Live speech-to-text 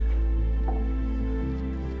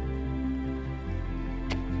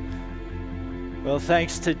Well,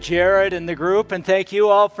 thanks to Jared and the group, and thank you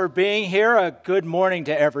all for being here. A good morning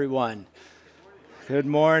to everyone. Good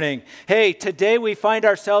morning. Hey, today we find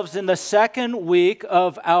ourselves in the second week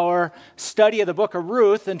of our study of the book of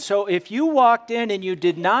Ruth, and so if you walked in and you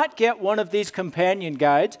did not get one of these companion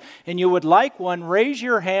guides and you would like one, raise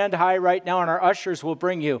your hand high right now and our ushers will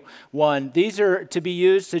bring you one. These are to be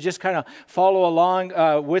used to just kind of follow along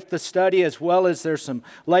with the study, as well as there's some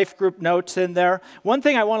life group notes in there. One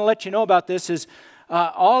thing I want to let you know about this is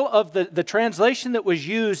all of the translation that was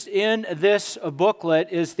used in this booklet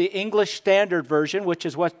is the English Standard Version, which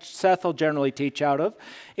is what Seth will generally teach out of.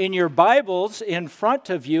 In your Bibles in front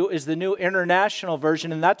of you is the New International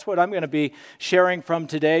Version, and that's what I'm going to be sharing from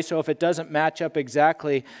today. So if it doesn't match up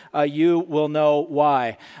exactly, you will know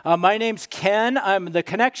why. My name's Ken. I'm the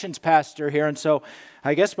Connections Pastor here, and so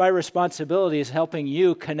I guess my responsibility is helping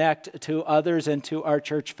you connect to others and to our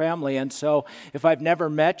church family. And so if I've never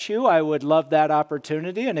met you, I would love that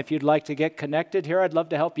opportunity. And if you'd like to get connected here, I'd love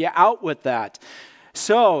to help you out with that.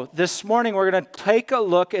 So this morning, we're going to take a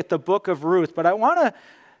look at the book of Ruth. But I want to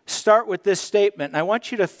start with this statement. And I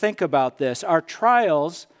want you to think about this. Our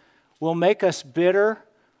trials will make us bitter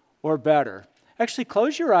or better. Actually,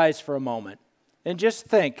 close your eyes for a moment and just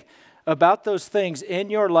think about those things in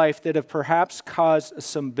your life that have perhaps caused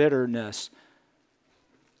some bitterness.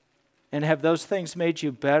 And have those things made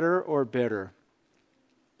you better or bitter?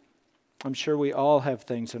 I'm sure we all have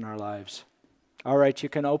things in our lives. All right, you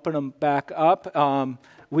can open them back up.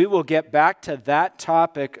 We will get back to that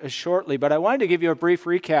topic shortly, but I wanted to give you a brief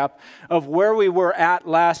recap of where we were at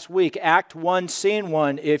last week. Act 1, Scene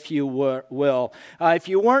 1, if you will. If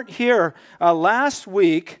you weren't here last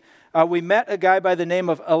week, we met a guy by the name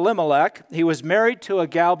of Elimelech. He was married to a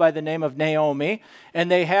gal by the name of Naomi, and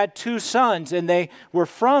they had two sons, and they were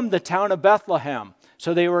from the town of Bethlehem.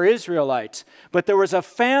 So they were Israelites. But there was a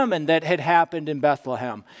famine that had happened in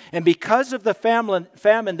Bethlehem. And because of the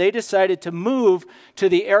famine, they decided to move to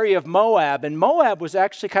the area of Moab. And Moab was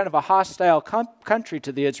actually kind of a hostile country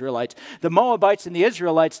to the Israelites. The Moabites and the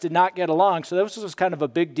Israelites did not get along, so this was kind of a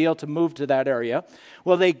big deal to move to that area.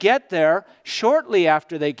 Well, they get there. Shortly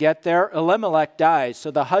after they get there, Elimelech dies. So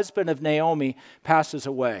the husband of Naomi passes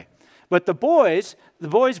away. But the boys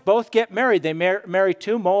both get married. They marry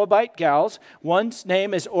two Moabite gals. One's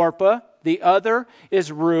name is Orpah. The other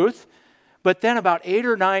is Ruth. But then about 8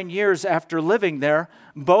 or 9 years after living there,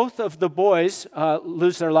 both of the boys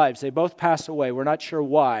lose their lives. They both pass away. We're not sure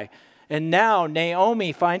why. And now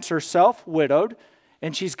Naomi finds herself widowed,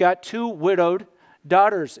 and she's got two widowed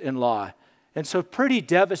daughters-in-law. And so pretty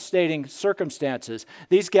devastating circumstances.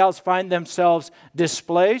 These gals find themselves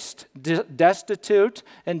displaced, destitute,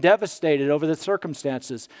 and devastated over the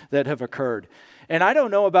circumstances that have occurred. And I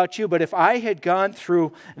don't know about you, but if I had gone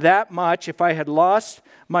through that much, if I had lost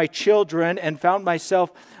my children and found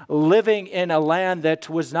myself living in a land that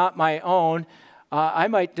was not my own, I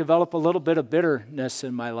might develop a little bit of bitterness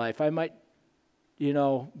in my life. I might,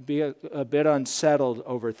 be a bit unsettled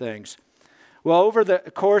over things. Well, over the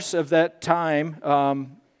course of that time,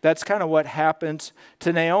 that's kind of what happens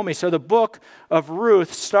to Naomi. So the book of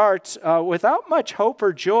Ruth starts without much hope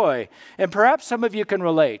or joy. And perhaps some of you can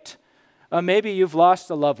relate. Maybe you've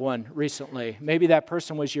lost a loved one recently. Maybe that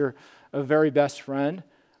person was your very best friend.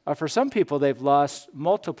 For some people, they've lost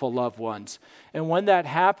multiple loved ones. And when that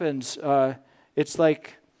happens, it's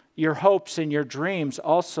like your hopes and your dreams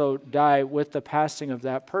also die with the passing of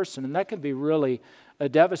that person. And that can be really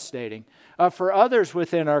devastating. For others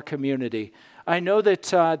within our community, I know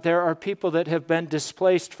that there are people that have been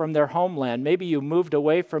displaced from their homeland. Maybe you moved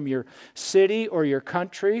away from your city or your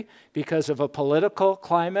country because of a political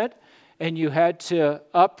climate, and you had to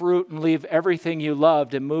uproot and leave everything you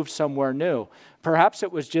loved and move somewhere new. Perhaps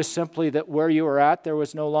it was just simply that where you were at, there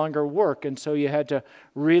was no longer work, and so you had to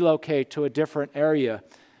relocate to a different area.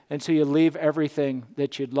 And so you leave everything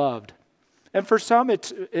that you'd loved. And for some,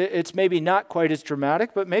 it's maybe not quite as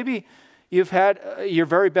dramatic, but maybe you've had your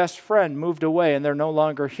very best friend moved away and they're no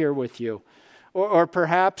longer here with you. Or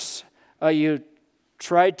perhaps you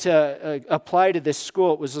tried to apply to this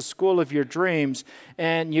school. It was the school of your dreams,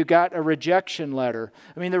 and you got a rejection letter.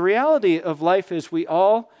 I mean, the reality of life is we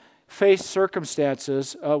all face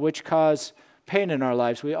circumstances which cause pain in our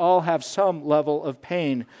lives. We all have some level of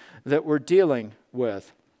pain that we're dealing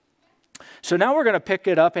with. So now we're going to pick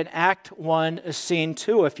it up in Act 1, Scene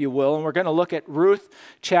 2, if you will, and we're going to look at Ruth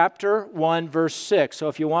chapter 1, verse 6. So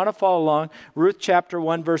if you want to follow along, Ruth chapter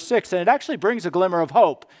 1, verse 6, and it actually brings a glimmer of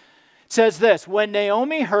hope. It says this: when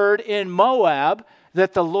Naomi heard in Moab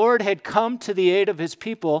that the Lord had come to the aid of his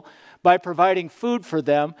people By providing food for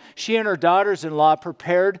them, she and her daughters-in-law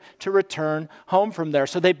prepared to return home from there.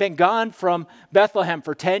 So they've been gone from Bethlehem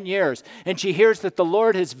for 10 years. And she hears that the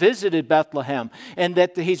Lord has visited Bethlehem and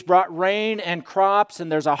that he's brought rain and crops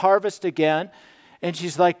and there's a harvest again. And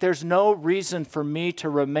she's like, there's no reason for me to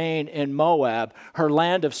remain in Moab, her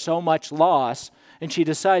land of so much loss. And she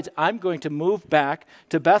decides, I'm going to move back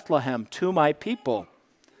to Bethlehem, to my people.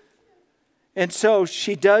 And so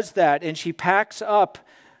she does that, and she packs up,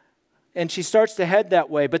 and she starts to head that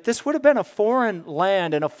way. But this would have been a foreign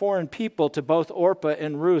land and a foreign people to both Orpah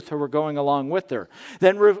and Ruth who were going along with her.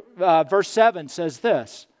 Then verse 7 says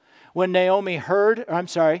this. When Naomi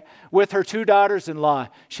with her 2 daughters-in-law,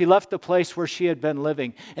 she left the place where she had been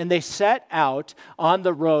living, and they set out on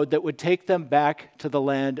the road that would take them back to the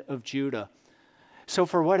land of Judah. So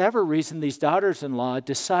for whatever reason, these daughters-in-law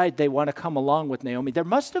decide they want to come along with Naomi. There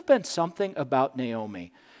must have been something about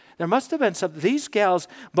Naomi. There must have been something. These gals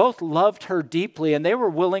both loved her deeply, and they were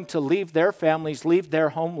willing to leave their families, leave their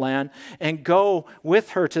homeland, and go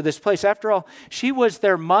with her to this place. After all, she was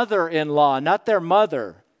their mother-in-law, not their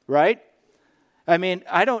mother, right? I mean,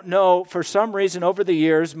 I don't know. For some reason, over the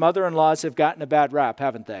years, mother-in-laws have gotten a bad rap,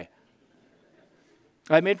 haven't they?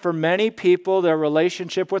 I mean, for many people, their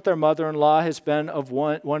relationship with their mother-in-law has been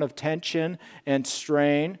one of tension and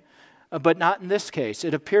strain. But not in this case.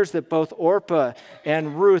 It appears that both Orpah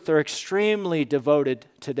and Ruth are extremely devoted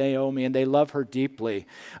to Naomi, and they love her deeply.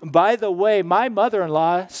 By the way, my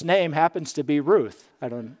mother-in-law's name happens to be Ruth.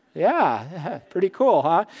 Pretty cool,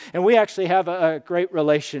 huh? And we actually have a great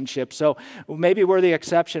relationship. So maybe we're the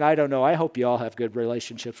exception. I don't know. I hope you all have good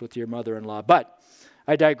relationships with your mother-in-law. But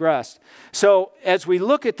I digressed. So as we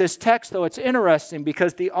look at this text, though, it's interesting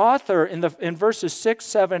because the author in verses 6,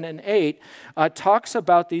 7, and 8 talks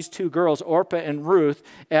about these 2 girls, Orpah and Ruth,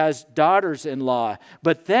 as daughters-in-law.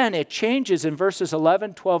 But then it changes in verses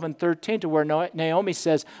 11, 12, and 13 to where Naomi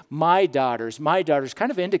says, my daughters,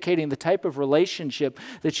 kind of indicating the type of relationship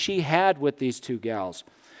that she had with these 2 gals.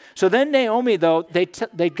 So then Naomi, though,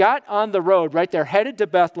 they got on the road, right? They're headed to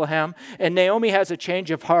Bethlehem, and Naomi has a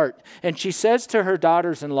change of heart. And she says to her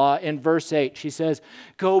daughters-in-law in verse 8, she says,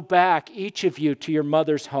 go back, each of you, to your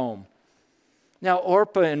mother's home. Now,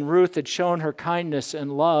 Orpah and Ruth had shown her kindness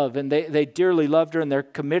and love, and they dearly loved her, and they're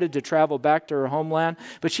committed to travel back to her homeland.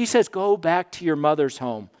 But she says, go back to your mother's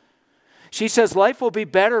home. She says, life will be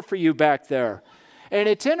better for you back there. And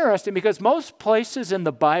it's interesting because most places in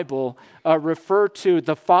the Bible refer to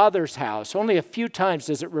the father's house. Only a few times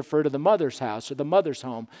does it refer to the mother's house or the mother's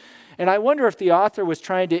home. And I wonder if the author was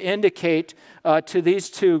trying to indicate to these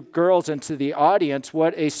 2 girls and to the audience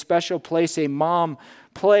what a special place a mom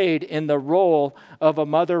played in the role of a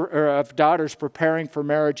mother or of daughters preparing for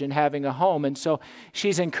marriage and having a home. And so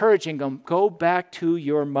she's encouraging them, go back to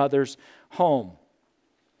your mother's home,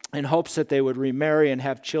 in hopes that they would remarry and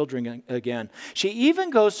have children again. She even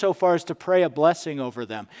goes so far as to pray a blessing over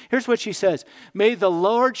them. Here's what she says. May the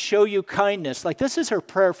Lord show you kindness. Like, this is her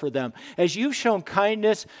prayer for them. As you've shown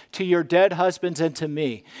kindness to your dead husbands and to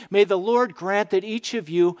me, may the Lord grant that each of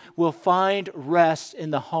you will find rest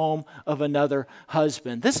in the home of another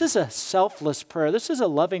husband. This is a selfless prayer. This is a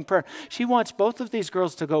loving prayer. She wants both of these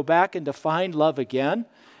girls to go back and to find love again,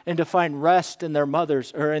 and to find rest in their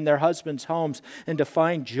mothers or in their husbands' homes, and to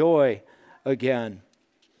find joy again.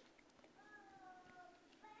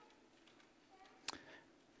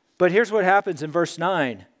 But here's what happens in verse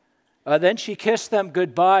 9. Then she kissed them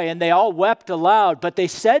goodbye, and they all wept aloud. But they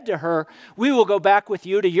said to her, we will go back with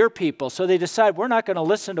you to your people. So they decide, we're not going to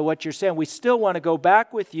listen to what you're saying. We still want to go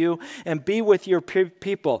back with you and be with your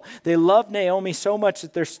people. They love Naomi so much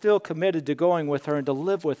that they're still committed to going with her and to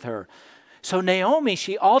live with her. So Naomi,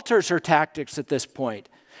 she alters her tactics at this point.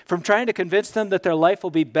 From trying to convince them that their life will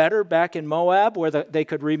be better back in Moab where they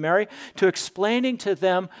could remarry, to explaining to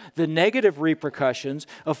them the negative repercussions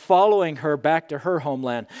of following her back to her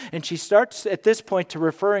homeland. And she starts at this point to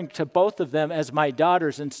referring to both of them as my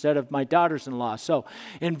daughters instead of my daughters-in-law. So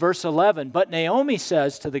in verse 11, but Naomi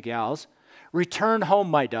says to the gals, return home,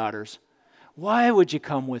 my daughters. Why would you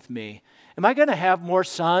come with me? Am I going to have more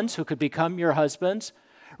sons who could become your husbands?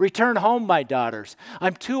 Return home, my daughters.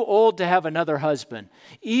 I'm too old to have another husband.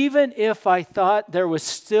 Even if I thought there was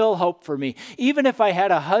still hope for me, even if I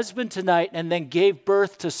had a husband tonight and then gave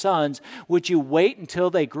birth to sons, would you wait until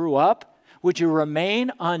they grew up? Would you remain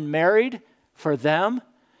unmarried for them?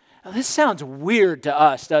 Now, this sounds weird to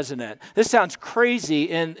us, doesn't it? This sounds crazy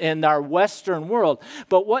in our Western world.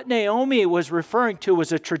 But what Naomi was referring to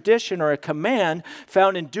was a tradition or a command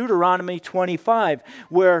found in Deuteronomy 25,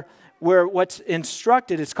 where what's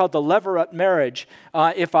instructed, it's called the Levirate marriage.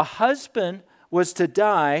 If a husband was to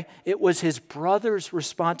die, it was his brother's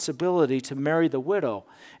responsibility to marry the widow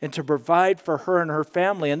and to provide for her and her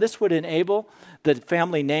family. And this would enable the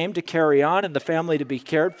family name to carry on and the family to be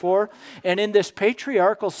cared for. And in this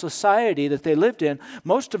patriarchal society that they lived in,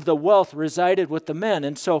 most of the wealth resided with the men.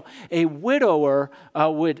 And so a widower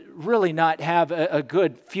would really not have a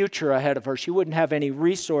good future ahead of her. She wouldn't have any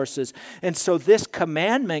resources. And so this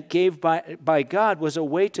commandment gave by God was a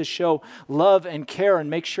way to show love and care and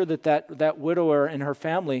make sure that widower and her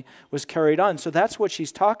family was carried on. So that's what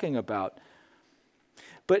she's talking about.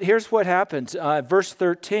 But here's what happens. Verse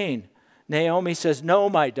 13, Naomi says, "No,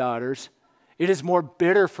 my daughters, it is more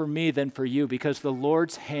bitter for me than for you because the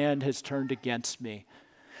Lord's hand has turned against me."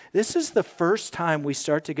 This is the first time we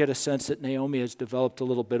start to get a sense that Naomi has developed a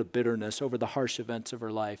little bit of bitterness over the harsh events of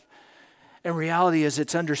her life. And reality is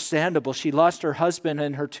it's understandable. She lost her husband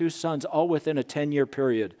and her 2 sons all within a 10-year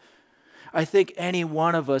period. I think any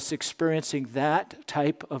one of us experiencing that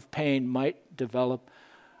type of pain might develop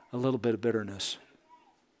a little bit of bitterness.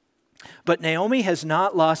 But Naomi has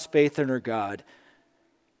not lost faith in her God,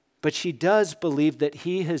 but she does believe that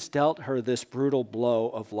he has dealt her this brutal blow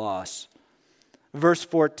of loss. Verse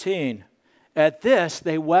 14, "At this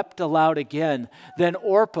they wept aloud again. Then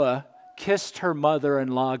Orpah kissed her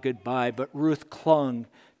mother-in-law goodbye, but Ruth clung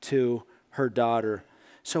to her daughter."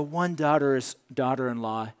 So one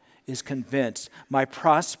daughter-in-law is convinced, my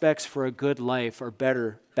prospects for a good life are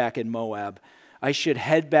better back in Moab. I should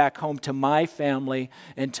head back home to my family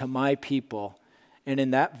and to my people. And in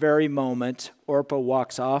that very moment, Orpah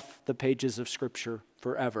walks off the pages of Scripture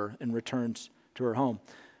forever and returns to her home.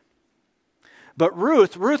 But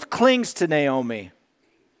Ruth clings to Naomi.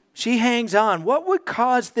 She hangs on. What would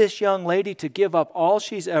cause this young lady to give up all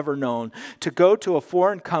she's ever known, to go to a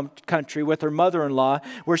foreign country with her mother-in-law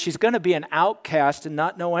where she's going to be an outcast and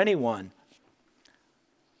not know anyone?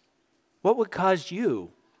 What would cause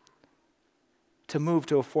you to move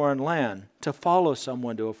to a foreign land, to follow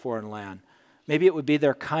someone to a foreign land? Maybe it would be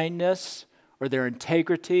their kindness or their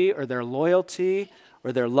integrity or their loyalty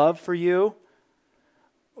or their love for you.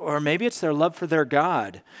 Or maybe it's their love for their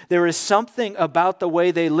God. There is something about the way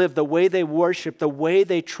they live, the way they worship, the way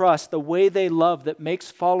they trust, the way they love that makes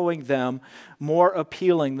following them more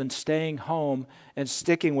appealing than staying home and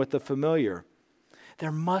sticking with the familiar.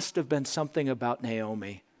 There must have been something about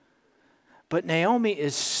Naomi. But Naomi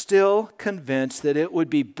is still convinced that it would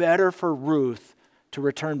be better for Ruth to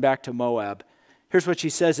return back to Moab. Here's what she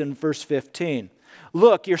says in verse 15.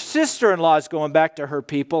 "Look, your sister-in-law is going back to her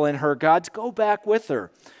people and her gods. Go back with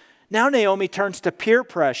her." Now Naomi turns to peer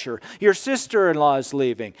pressure. Your sister-in-law is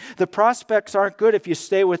leaving. The prospects aren't good if you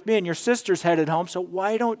stay with me, and your sister's headed home, so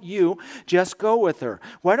why don't you just go with her?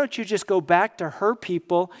 Why don't you just go back to her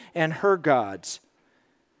people and her gods?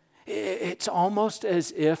 It's almost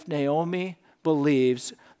as if Naomi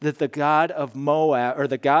believes that the God of Moab, or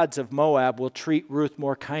the gods of Moab, will treat Ruth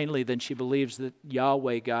more kindly than she believes that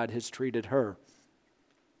Yahweh God has treated her.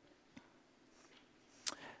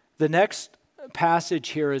 The next passage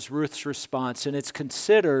here is Ruth's response, and it's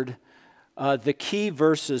considered the key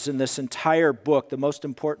verses in this entire book, the most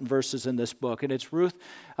important verses in this book. And it's Ruth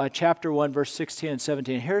chapter 1, verse 16 and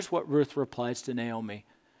 17. Here's what Ruth replies to Naomi.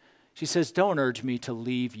 She says, "Don't urge me to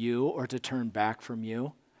leave you or to turn back from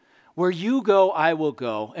you. Where you go, I will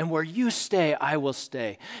go, and where you stay, I will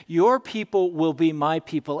stay. Your people will be my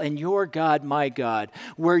people, and your God, my God.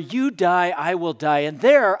 Where you die, I will die, and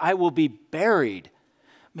there I will be buried.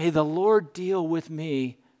 May the Lord deal with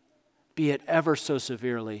me, be it ever so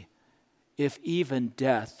severely, if even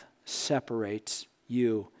death separates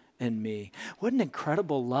you and me." What an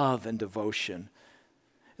incredible love and devotion.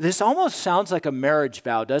 This almost sounds like a marriage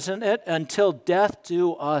vow, doesn't it? "Until death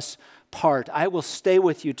do us part. I will stay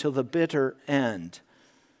with you till the bitter end."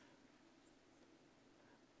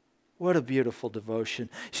 What a beautiful devotion.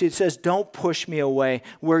 She says, "Don't push me away.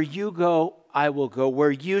 Where you go, I will go.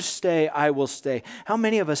 Where you stay, I will stay." How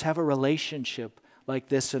many of us have a relationship like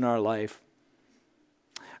this in our life?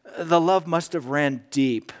 The love must have ran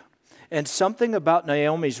deep. And something about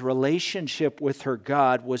Naomi's relationship with her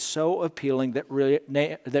God was so appealing that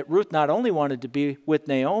Ruth not only wanted to be with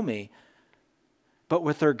Naomi, but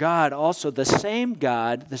with her God also. The same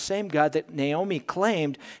God that Naomi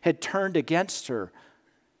claimed had turned against her.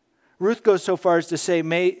 Ruth goes so far as to say,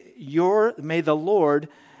 may the Lord,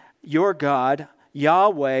 your God,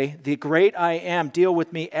 Yahweh, the great I am, deal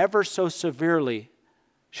with me ever so severely,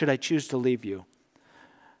 should I choose to leave you.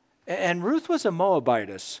 And Ruth was a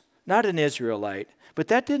Moabitess, not an Israelite. But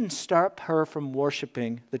that didn't stop her from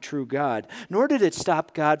worshiping the true God, nor did it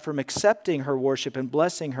stop God from accepting her worship and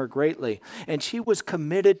blessing her greatly. And she was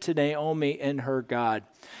committed to Naomi and her God.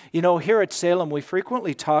 You know, here at Salem, we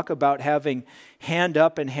frequently talk about having hand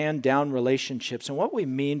up and hand down relationships. And what we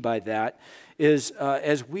mean by that is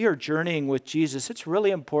as we are journeying with Jesus, it's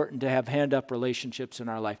really important to have hand-up relationships in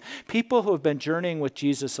our life. People who have been journeying with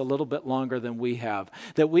Jesus a little bit longer than we have,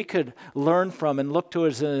 that we could learn from and look to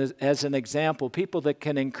as an example, people that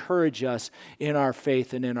can encourage us in our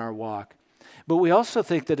faith and in our walk. But we also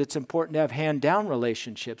think that it's important to have hand-down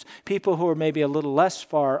relationships, people who are maybe a little less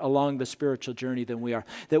far along the spiritual journey than we are,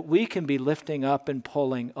 that we can be lifting up and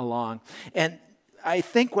pulling along. And I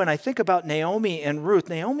think when I think about Naomi and Ruth,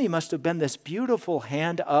 Naomi must have been this beautiful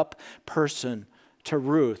hand-up person to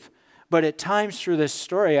Ruth. But at times through this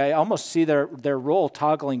story, I almost see their role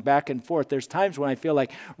toggling back and forth. There's times when I feel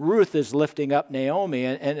like Ruth is lifting up Naomi,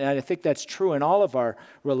 and I think that's true in all of our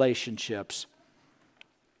relationships.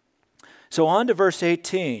 So on to verse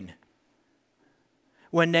 18.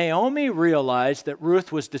 When Naomi realized that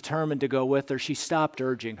Ruth was determined to go with her, she stopped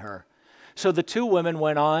urging her. So the two women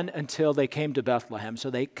went on until they came to Bethlehem. So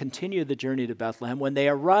they continued the journey to Bethlehem. When they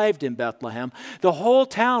arrived in Bethlehem, the whole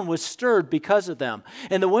town was stirred because of them.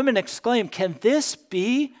 And the women exclaimed, "Can this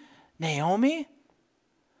be Naomi?"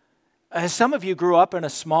 Some of you grew up in a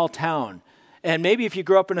small town. And maybe if you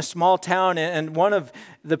grew up in a small town and one of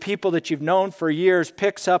the people that you've known for years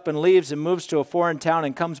picks up and leaves and moves to a foreign town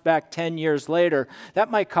and comes back 10 years later,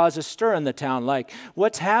 that might cause a stir in the town. Like,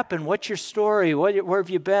 what's happened? What's your story? Where have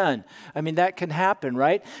you been? I mean, that can happen,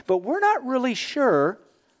 right? But we're not really sure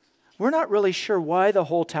why the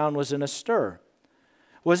whole town was in a stir.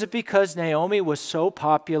 Was it because Naomi was so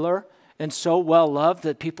popular and so well-loved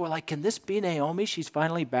that people were like, can this be Naomi? She's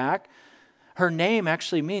finally back. Her name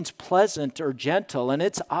actually means pleasant or gentle, and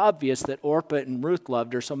it's obvious that Orpah and Ruth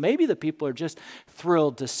loved her, so maybe the people are just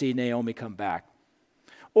thrilled to see Naomi come back.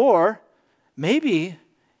 Or maybe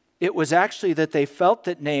it was actually that they felt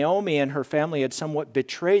that Naomi and her family had somewhat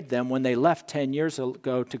betrayed them when they left 10 years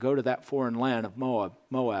ago to go to that foreign land of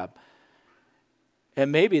Moab.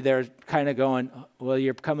 And maybe they're kind of going, well,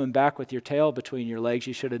 you're coming back with your tail between your legs.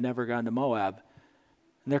 You should have never gone to Moab.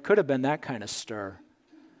 And there could have been that kind of stir.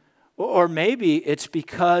 Or maybe it's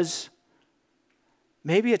because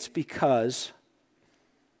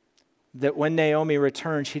that when Naomi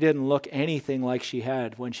returned, she didn't look anything like she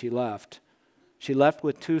had when she left. She left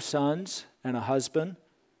with 2 sons and a husband,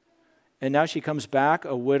 and now she comes back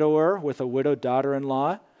a widower with a widowed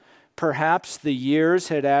daughter-in-law. Perhaps the years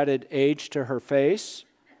had added age to her face,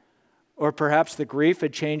 or perhaps the grief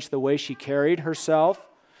had changed the way she carried herself,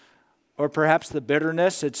 or perhaps the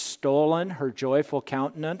bitterness had stolen her joyful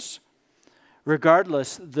countenance.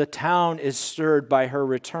 Regardless, the town is stirred by her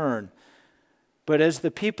return. But as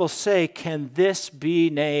the people say, "Can this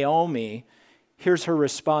be Naomi?" Here's her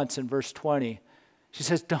response in verse 20. She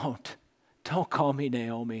says, Don't call me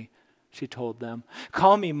Naomi, she told them.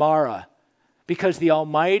 "Call me Mara, because the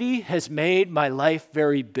Almighty has made my life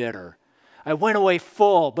very bitter. I went away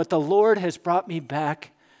full, but the Lord has brought me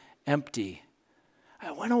back empty."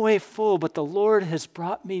 I went away full, but the Lord has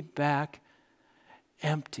brought me back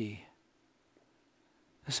empty.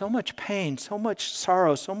 So much pain, so much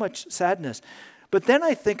sorrow, so much sadness. But then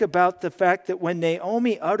I think about the fact that when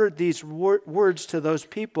Naomi uttered these words to those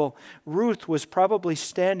people, Ruth was probably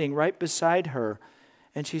standing right beside her.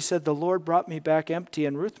 And she said, "The Lord brought me back empty."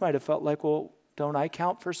 And Ruth might have felt like, well, don't I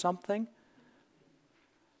count for something?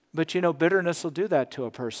 But you know, bitterness will do that to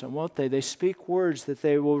a person, won't they? They speak words that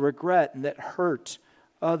they will regret and that hurt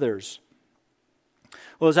others.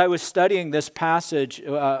 Well, as I was studying this passage,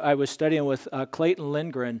 I was studying with Clayton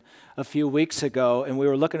Lindgren a few weeks ago, and we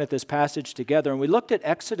were looking at this passage together, and we looked at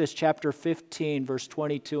Exodus chapter 15, verse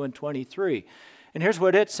 22 and 23. And here's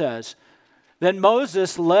what it says. Then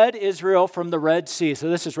Moses led Israel from the Red Sea. So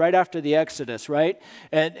this is right after the Exodus, right?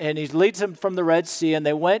 And he leads them from the Red Sea, and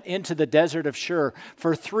they went into the desert of Shur.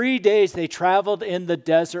 For 3 days they traveled in the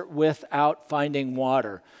desert without finding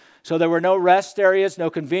water. So there were no rest areas,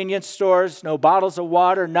 no convenience stores, no bottles of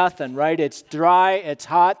water, nothing, right? It's dry, it's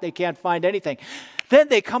hot, they can't find anything. Then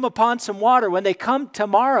they come upon some water. When they come to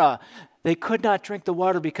Mara, they could not drink the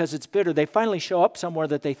water because it's bitter. They finally show up somewhere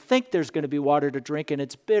that they think there's going to be water to drink, and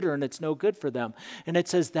it's bitter and it's no good for them. And it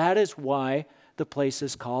says that is why the place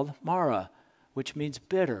is called Mara, which means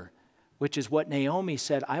bitter, which is what Naomi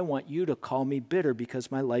said, "I want you to call me bitter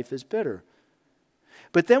because my life is bitter."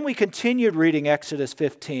 But then we continued reading Exodus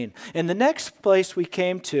 15. And the next place we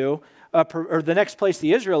came to or the next place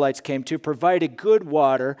the Israelites came to, provided good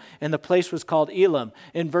water, and the place was called Elim.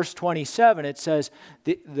 In verse 27, it says,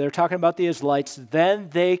 they're talking about the Israelites, then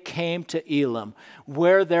they came to Elim,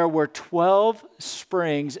 where there were 12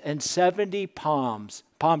 springs and 70 palm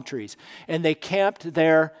trees, and they camped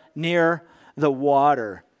there near the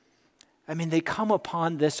water. I mean, they come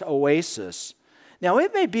upon this oasis. Now,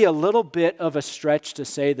 it may be a little bit of a stretch to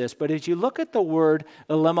say this, but as you look at the word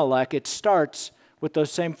Elimelech, it starts with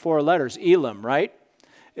those same 4 letters, Elim, right?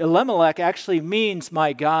 Elimelech actually means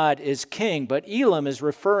my God is king, but Elim is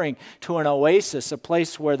referring to an oasis, a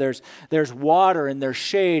place where there's water and there's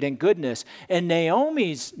shade and goodness. And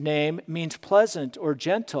Naomi's name means pleasant or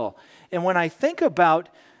gentle. And when I think about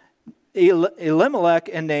Elimelech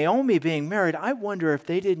and Naomi being married, I wonder if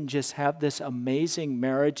they didn't just have this amazing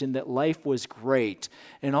marriage and that life was great.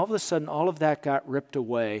 And all of a sudden, all of that got ripped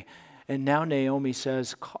away. And now Naomi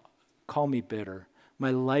says, call me bitter. My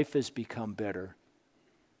life has become bitter.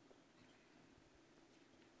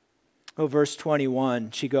 Oh, verse 21,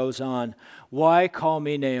 she goes on, why call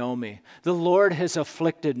me Naomi? The Lord has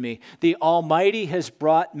afflicted me. The Almighty has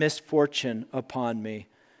brought misfortune upon me.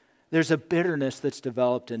 There's a bitterness that's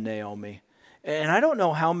developed in Naomi. And I don't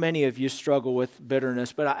know how many of you struggle with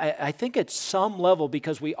bitterness, but I think at some level,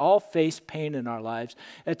 because we all face pain in our lives,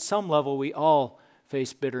 at some level we all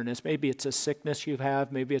face bitterness. Maybe it's a sickness you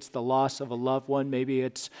have. Maybe it's the loss of a loved one. Maybe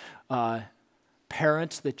it's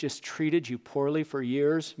parents that just treated you poorly for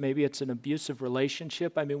years. Maybe it's an abusive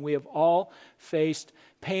relationship. I mean, we have all faced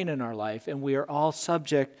pain in our life, and we are all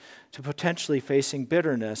subject to potentially facing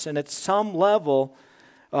bitterness. And at some level,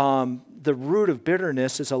 the root of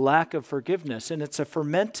bitterness is a lack of forgiveness, and it's a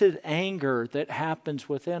fermented anger that happens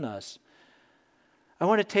within us. I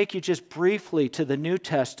want to take you just briefly to the New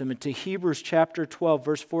Testament, to Hebrews chapter 12,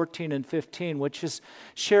 verse 14 and 15, which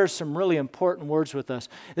shares some really important words with us.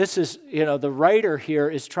 This is, the writer here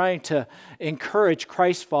is trying to encourage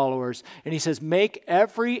Christ followers, and he says, make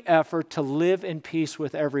every effort to live in peace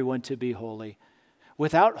with everyone, to be holy.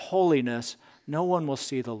 Without holiness, no one will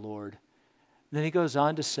see the Lord. Then he goes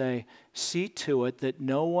on to say, see to it that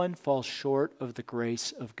no one falls short of the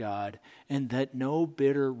grace of God, and that no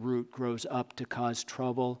bitter root grows up to cause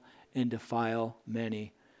trouble and defile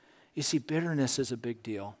many. You see, bitterness is a big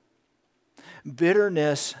deal.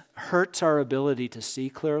 Bitterness hurts our ability to see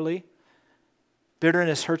clearly.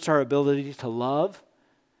 Bitterness hurts our ability to love.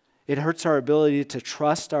 It hurts our ability to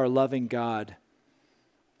trust our loving God.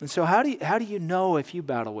 And so how do you know if you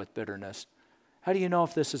battle with bitterness? How do you know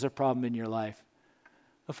if this is a problem in your life?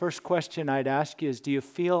 The first question I'd ask you is, do you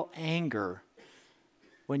feel anger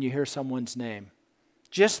when you hear someone's name?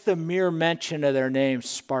 Just the mere mention of their name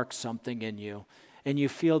sparks something in you, and you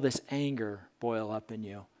feel this anger boil up in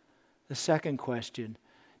you. The second question,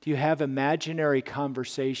 do you have imaginary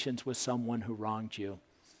conversations with someone who wronged you?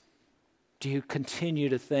 Do you continue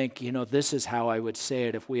to think, this is how I would say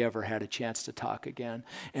it if we ever had a chance to talk again?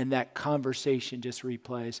 And that conversation just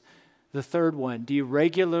replays. The third one, do you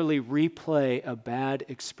regularly replay a bad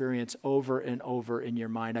experience over and over in your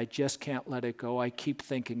mind? I just can't let it go. I keep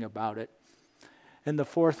thinking about it. And the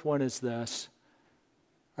fourth one is this.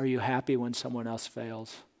 Are you happy when someone else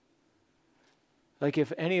fails? Like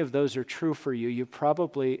if any of those are true for you, you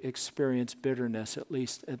probably experience bitterness, at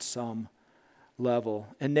least at some level.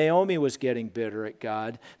 And Naomi was getting bitter at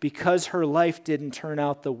God because her life didn't turn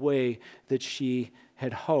out the way that she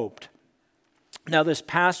had hoped. Now, this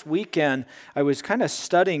past weekend, I was kind of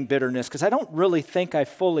studying bitterness because I don't really think I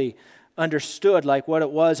fully understood what it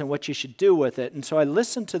was and what you should do with it. And so I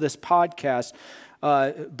listened to this podcast.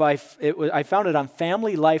 I found it on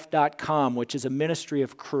FamilyLife.com, which is a ministry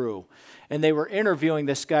of Cru. And they were interviewing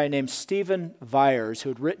this guy named Stephen Viers, who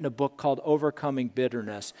had written a book called Overcoming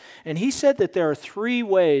Bitterness. And he said that there are 3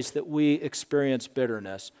 ways that we experience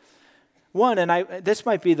bitterness. One, and this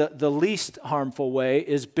might be the least harmful way,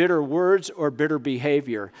 is bitter words or bitter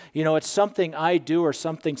behavior. It's something I do or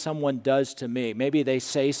something someone does to me. Maybe they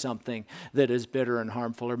say something that is bitter and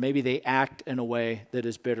harmful, or maybe they act in a way that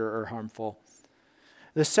is bitter or harmful.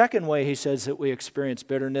 The second way he says that we experience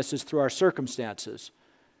bitterness is through our circumstances.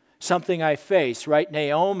 Something I face, right?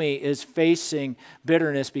 Naomi is facing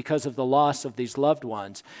bitterness because of the loss of these loved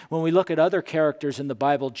ones. When we look at other characters in the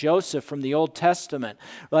Bible, Joseph from the Old Testament,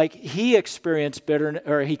 he experienced bitterness,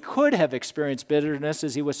 or he could have experienced bitterness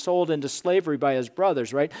as he was sold into slavery by his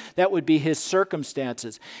brothers, right? That would be his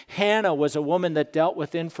circumstances. Hannah was a woman that dealt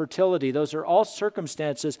with infertility. Those are all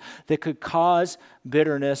circumstances that could cause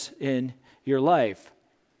bitterness in your life.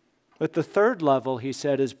 But the third level, he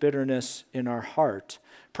said, is bitterness in our heart.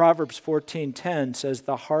 Proverbs 14:10 says,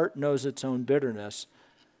 the heart knows its own bitterness.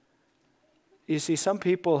 You see, some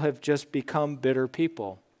people have just become bitter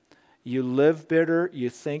people. You live bitter, you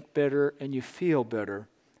think bitter, and you feel bitter.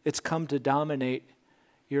 It's come to dominate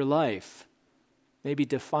your life. Maybe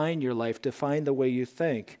define your life, define the way you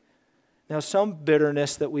think. Now, some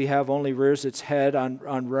bitterness that we have only rears its head on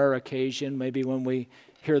rare occasion, maybe when we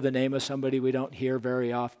hear the name of somebody we don't hear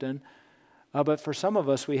very often. But for some of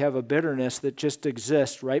us, we have a bitterness that just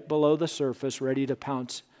exists right below the surface, ready to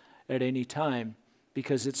pounce at any time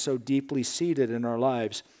because it's so deeply seated in our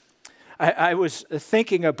lives. I was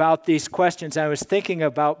thinking about these questions. I was thinking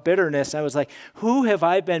about bitterness. I was like, who have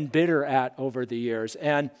I been bitter at over the years?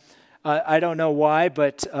 And I don't know why,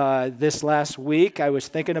 but this last week I was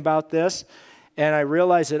thinking about this, and I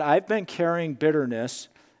realized that I've been carrying bitterness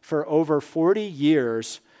for over 40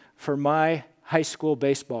 years for my high school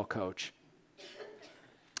baseball coach.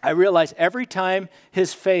 I realize every time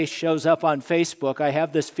his face shows up on Facebook, I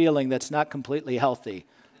have this feeling that's not completely healthy,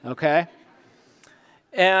 okay?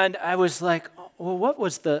 And I was like, well, what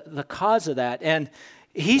was the cause of that? And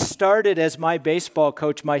he started as my baseball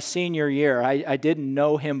coach my senior year. I didn't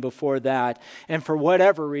know him before that. And for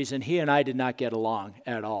whatever reason, he and I did not get along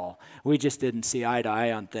at all. We just didn't see eye to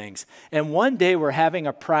eye on things. And one day we're having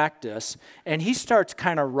a practice, and he starts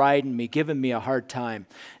kind of riding me, giving me a hard time.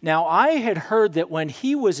 Now, I had heard that when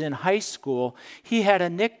he was in high school, he had a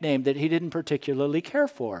nickname that he didn't particularly care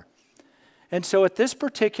for. And so at this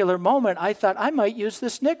particular moment, I thought I might use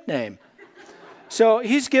this nickname. So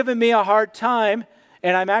he's giving me a hard time.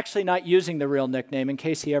 And I'm actually not using the real nickname in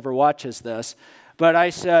case he ever watches this. But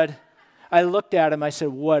I looked at him, I said,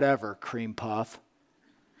 whatever, cream puff.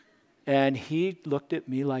 And he looked at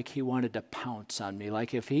me like he wanted to pounce on me.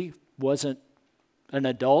 Like if he wasn't an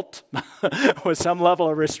adult with some level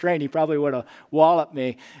of restraint, he probably would have walloped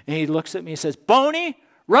me. And he looks at me and says, Boney,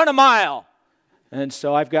 run a mile. And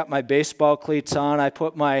so I've got my baseball cleats on.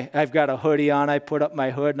 I've got a hoodie on. I put up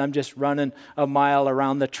my hood, and I'm just running a mile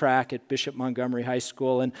around the track at Bishop Montgomery High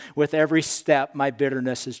School. And with every step, my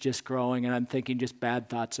bitterness is just growing, and I'm thinking just bad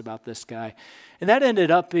thoughts about this guy. And that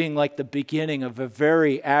ended up being like the beginning of a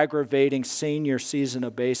very aggravating senior season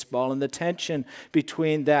of baseball. And the tension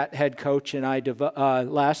between that head coach and I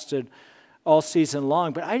lasted all season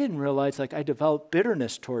long. But I didn't realize I developed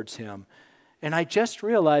bitterness towards him. And I just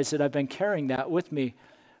realized that I've been carrying that with me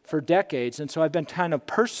for decades. And so I've been kind of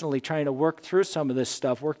personally trying to work through some of this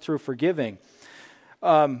stuff, work through forgiving.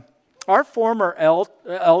 Our former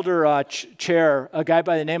elder chair, a guy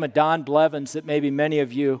by the name of Don Blevins that maybe many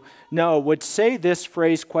of you know, would say this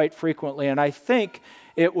phrase quite frequently. And I think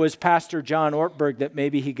it was Pastor John Ortberg that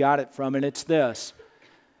maybe he got it from. And it's this: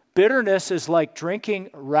 bitterness is like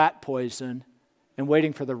drinking rat poison and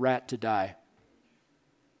waiting for the rat to die.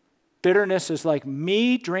 Bitterness is like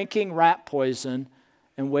me drinking rat poison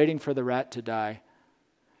and waiting for the rat to die.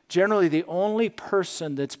 Generally, the only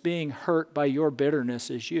person that's being hurt by your bitterness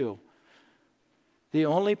is you. The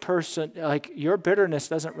only person, your bitterness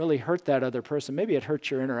doesn't really hurt that other person. Maybe it hurts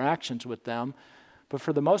your interactions with them, but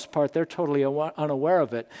for the most part, they're totally unaware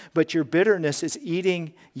of it. But your bitterness is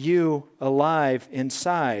eating you alive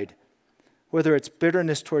inside. Whether it's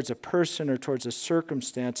bitterness towards a person or towards a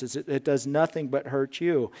circumstance, it does nothing but hurt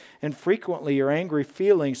you. And frequently, your angry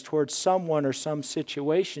feelings towards someone or some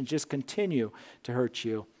situation just continue to hurt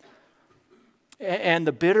you. And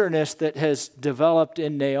the bitterness that has developed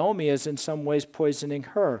in Naomi is in some ways poisoning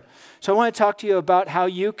her. So I want to talk to you about how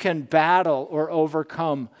you can battle or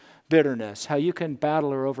overcome bitterness, how you can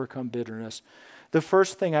battle or overcome bitterness. The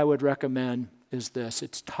first thing I would recommend is this: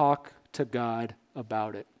 it's talk to God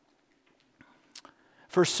about it.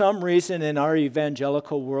 For some reason in our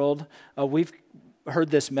evangelical world, we've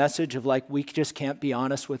heard this message of we just can't be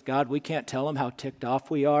honest with God. We can't tell him how ticked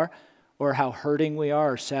off we are or how hurting we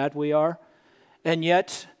are or sad we are. And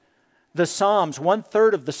yet the Psalms,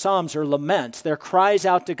 1/3 of the Psalms are laments. They're cries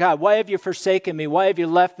out to God. Why have you forsaken me? Why have you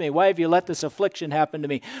left me? Why have you let this affliction happen to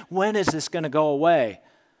me? When is this going to go away?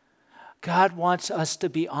 God wants us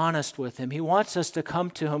to be honest with him. He wants us to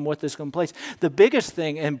come to him with this complaints. The biggest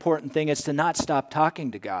thing, important thing, is to not stop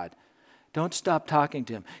talking to God. Don't stop talking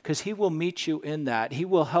to him, because he will meet you in that. He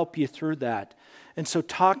will help you through that. And so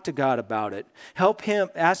talk to God about it. Help him,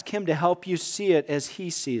 ask him to help you see it as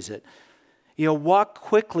he sees it. Walk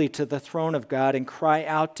quickly to the throne of God and cry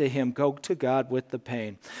out to him. Go to God with the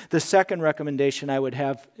pain. The second recommendation I would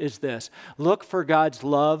have is this: look for God's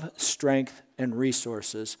love, strength, and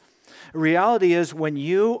resources. The reality is, when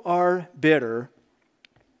you are bitter,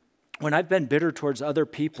 when I've been bitter towards other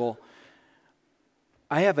people,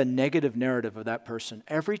 I have a negative narrative of that person.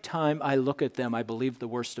 Every time I look at them, I believe the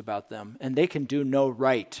worst about them. And they can do no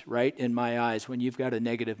right in my eyes when you've got a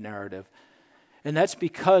negative narrative. And that's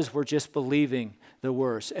because we're just believing the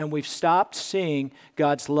worst. And we've stopped seeing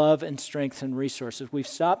God's love and strength and resources. We've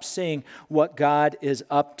stopped seeing what God is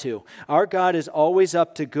up to. Our God is always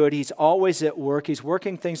up to good. He's always at work. He's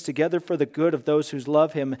working things together for the good of those who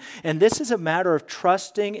love him. And this is a matter of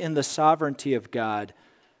trusting in the sovereignty of God.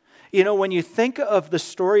 You know, when you think of the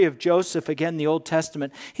story of Joseph, again, in the Old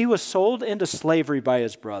Testament, he was sold into slavery by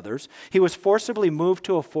his brothers. He was forcibly moved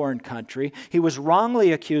to a foreign country. He was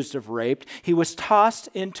wrongly accused of rape. He was tossed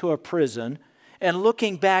into a prison. And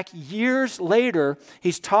looking back years later,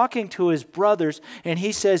 he's talking to his brothers, and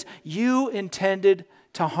he says, "You intended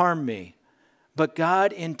to harm me, but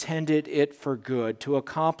God intended it for good, to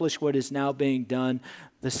accomplish what is now being done,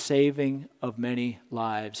 the saving of many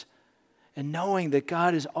lives." And knowing that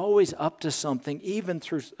God is always up to something, even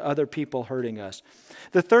through other people hurting us.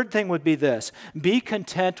 The third thing would be this: be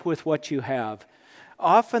content with what you have.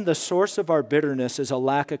 Often the source of our bitterness is a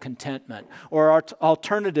lack of contentment, or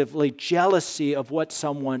alternatively, jealousy of what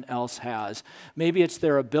someone else has. Maybe it's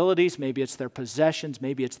their abilities, maybe it's their possessions,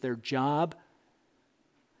 maybe it's their job.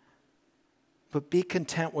 But be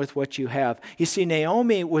content with what you have. You see,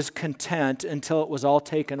 Naomi was content until it was all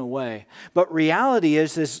taken away. But reality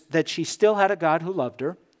is that she still had a God who loved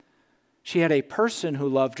her. She had a person who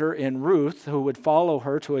loved her in Ruth, who would follow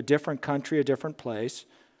her to a different country, a different place.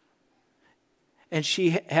 And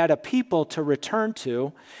she had a people to return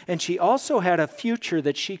to, and she also had a future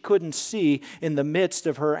that she couldn't see in the midst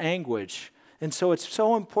of her anguish. And so it's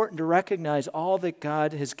so important to recognize all that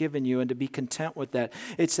God has given you and to be content with that.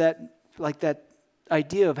 It's that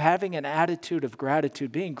idea of having an attitude of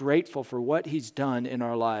gratitude, being grateful for what he's done in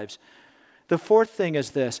our lives. The fourth thing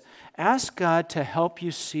is this: ask God to help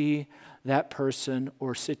you see that person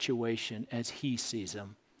or situation as he sees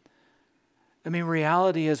them. I mean,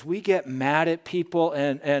 reality is we get mad at people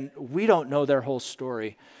and we don't know their whole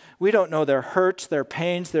story. We don't know their hurts, their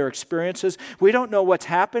pains, their experiences. We don't know what's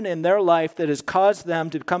happened in their life that has caused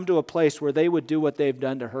them to come to a place where they would do what they've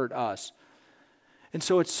done to hurt us. And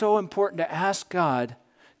so it's so important to ask God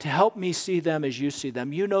to help me see them as you see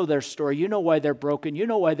them. You know their story. You know why they're broken. You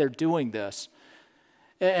know why they're doing this.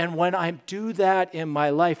 And when I do that in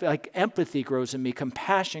my life, like empathy grows in me,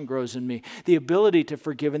 compassion grows in me, the ability to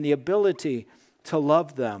forgive and the ability to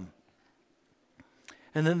love them.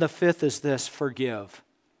 And then the fifth is this: forgive.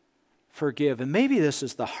 Forgive. And maybe this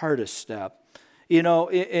is the hardest step. You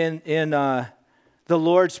know, in the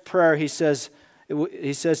Lord's Prayer, he says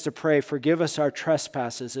to pray, "Forgive us our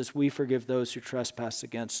trespasses as we forgive those who trespass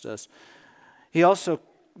against us."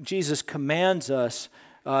 Jesus commands us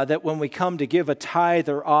that when we come to give a tithe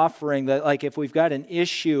or offering, that like if we've got an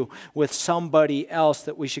issue with somebody else,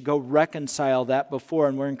 that we should go reconcile that before.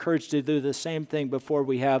 And we're encouraged to do the same thing before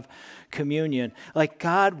we have communion. Like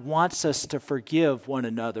God wants us to forgive one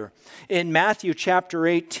another. In Matthew chapter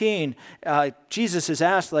 18, Jesus is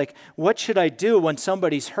asked, like, what should I do when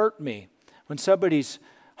somebody's hurt me? When somebody's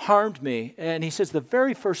harmed me? And he says the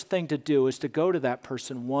very first thing to do is to go to that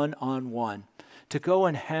person one-on-one, to go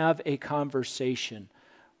and have a conversation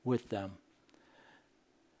with them.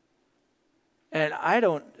 And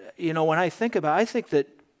when I think that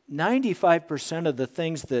 95% of the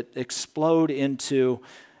things that explode into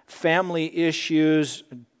family issues,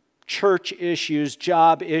 church issues,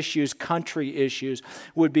 job issues, country issues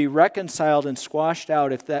would be reconciled and squashed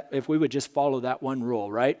out if we would just follow that one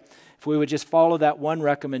rule, right? If we would just follow that one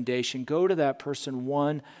recommendation, go to that person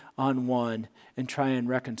one-on-one and try and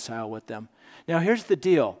reconcile with them. Now, here's the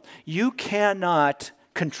deal. You cannot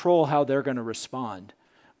control how they're going to respond.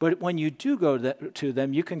 But when you do go to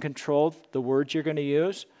them, you can control the words you're going to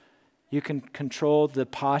use. You can control the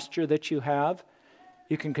posture that you have.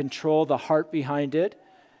 You can control the heart behind it.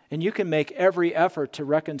 And you can make every effort to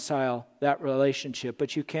reconcile that relationship,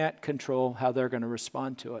 but you can't control how they're going to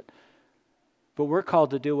respond to it. But we're called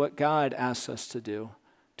to do what God asks us to do,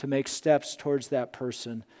 to make steps towards that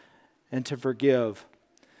person and to forgive.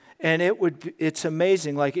 And it's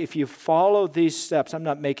amazing, like if you follow these steps, I'm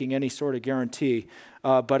not making any sort of guarantee,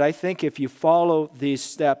 but I think if you follow these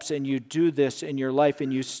steps and you do this in your life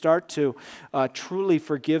and you start to truly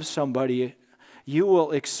forgive somebody, you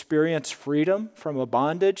will experience freedom from a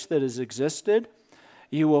bondage that has existed.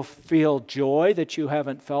 You will feel joy that you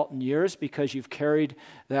haven't felt in years because you've carried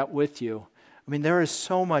that with you. I mean, there is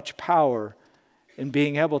so much power in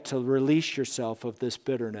being able to release yourself of this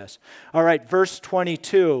bitterness. All right, verse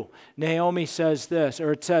 22, Naomi says this,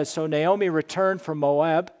 or it says, so Naomi returned from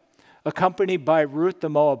Moab accompanied by Ruth the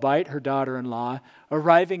Moabite, her daughter-in-law,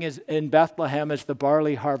 arriving in Bethlehem as the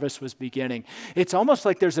barley harvest was beginning. It's almost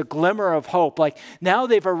like there's a glimmer of hope. Like now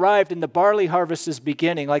they've arrived and the barley harvest is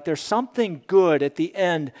beginning. Like there's something good at the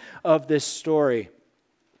end of this story,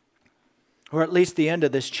 or at least the end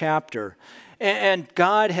of this chapter. And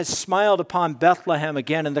God has smiled upon Bethlehem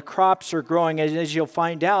again, and the crops are growing. And as you'll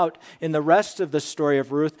find out in the rest of the story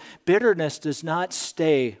of Ruth, bitterness does not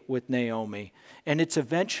stay with Naomi, and it's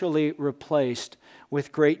eventually replaced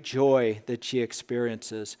with great joy that she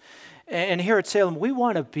experiences. And here at Salem, we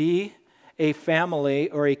want to be a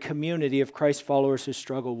family or a community of Christ followers who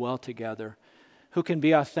struggle well together, who can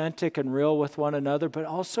be authentic and real with one another, but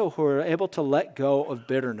also who are able to let go of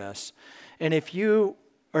bitterness. And if you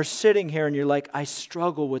are sitting here and you're like, I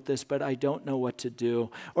struggle with this, but I don't know what to do.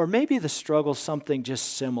 Or maybe the struggle's something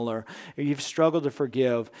just similar. Or you've struggled to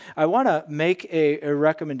forgive. I want to make a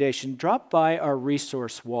recommendation. Drop by our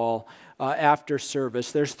resource wall after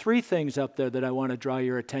service. There's 3 things up there that I want to draw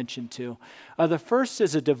your attention to. The first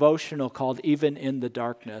is a devotional called Even in the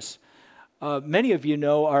Darkness. Many of you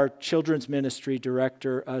know our children's ministry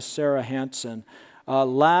director, Sarah Hansen.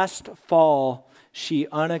 Last fall, she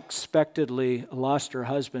unexpectedly lost her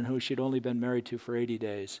husband, who she'd only been married to for 80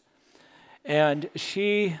 days. And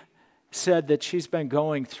she said that she's been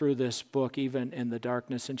going through this book, Even in the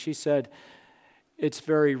Darkness. And she said, it's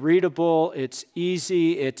very readable, it's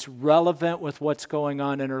easy, it's relevant with what's going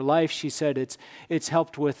on in her life. She said it's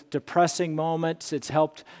helped with depressing moments, it's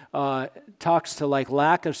helped, talks to like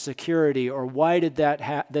lack of security, or why did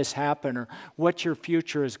this happen, or what your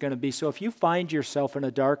future is going to be. So if you find yourself in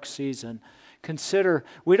a dark season, consider,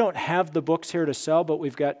 we don't have the books here to sell, but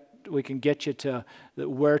we can get you to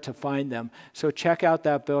where to find them. So check out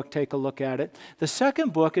that book, take a look at it. The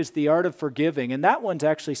second book is The Art of Forgiving, and that one's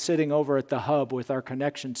actually sitting over at the Hub with our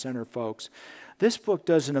Connection Center folks. This book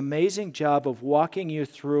does an amazing job of walking you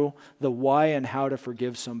through the why and how to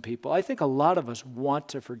forgive some people. I think a lot of us want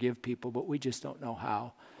to forgive people, but we just don't know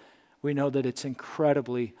how. We know that it's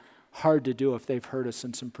incredibly hard to do if they've hurt us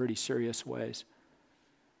in some pretty serious ways.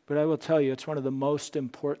 But I will tell you, it's one of the most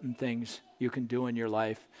important things you can do in your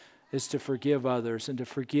life, is to forgive others and to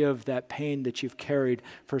forgive that pain that you've carried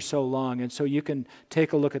for so long. And so you can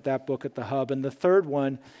take a look at that book at the Hub. And the third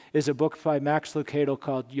one is a book by Max Lucado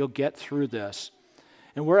called You'll Get Through This.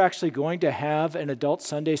 And we're actually going to have an adult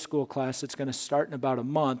Sunday school class that's going to start in about a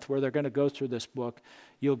month, where they're going to go through this book,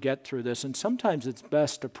 You'll Get Through This. And sometimes it's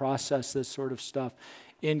best to process this sort of stuff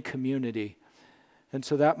in community. And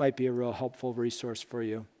so that might be a real helpful resource for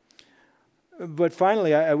you. But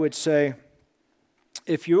finally, I would say,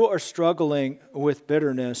 if you are struggling with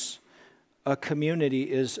bitterness, a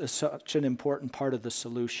community is such an important part of the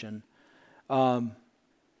solution.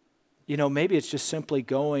 Maybe it's just simply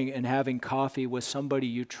going and having coffee with somebody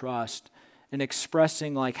you trust and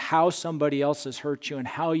expressing like how somebody else has hurt you and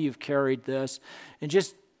how you've carried this, and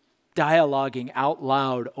just dialoguing out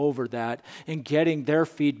loud over that and getting their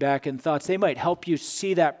feedback and thoughts. They might help you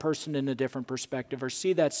see that person in a different perspective, or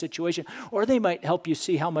see that situation, or they might help you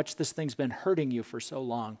see how much this thing's been hurting you for so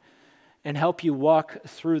long and help you walk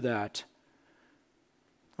through that.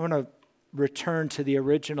 I want to return to the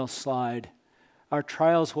original slide. Our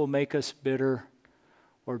trials will make us bitter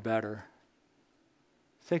or better.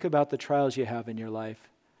 Think about the trials you have in your life,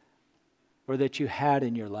 or that you had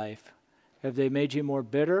in your life. Have they made you more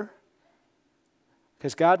bitter?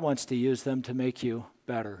 Because God wants to use them to make you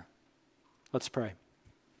better. Let's pray.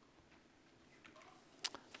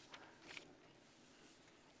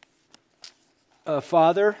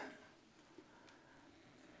 Father,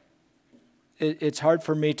 it's hard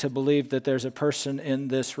for me to believe that there's a person in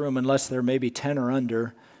this room, unless they're maybe 10 or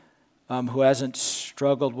under, who hasn't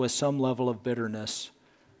struggled with some level of bitterness.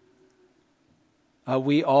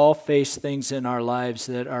 We all face things in our lives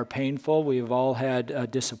that are painful. We have all had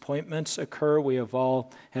disappointments occur. We have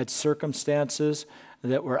all had circumstances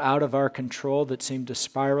that were out of our control, that seemed to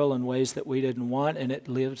spiral in ways that we didn't want, and it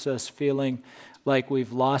leaves us feeling like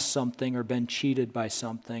we've lost something or been cheated by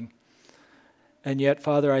something. And yet,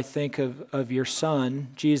 Father, I think of your Son,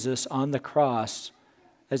 Jesus, on the cross.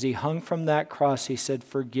 As he hung from that cross, he said,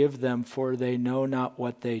 "Forgive them, for they know not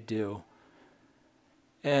what they do."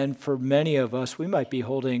 And for many of us, we might be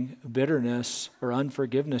holding bitterness or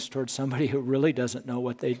unforgiveness towards somebody who really doesn't know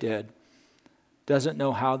what they did, doesn't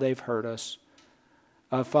know how they've hurt us.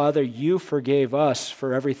 Father, you forgave us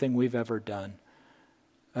for everything we've ever done.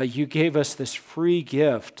 You gave us this free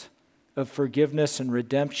gift of forgiveness and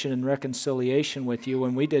redemption and reconciliation with you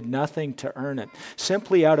when we did nothing to earn it,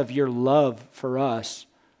 simply out of your love for us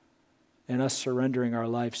and us surrendering our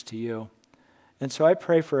lives to you. And so I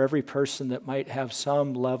pray for every person that might have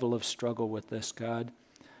some level of struggle with this, God,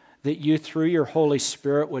 that you, through your Holy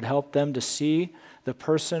Spirit, would help them to see the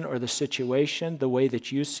person or the situation the way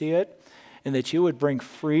that you see it, and that you would bring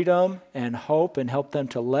freedom and hope and help them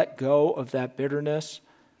to let go of that bitterness,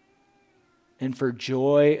 and for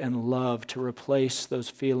joy and love to replace those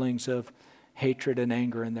feelings of hatred and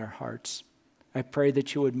anger in their hearts. I pray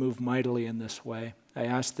that you would move mightily in this way. I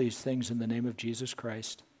ask these things in the name of Jesus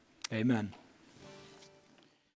Christ. Amen.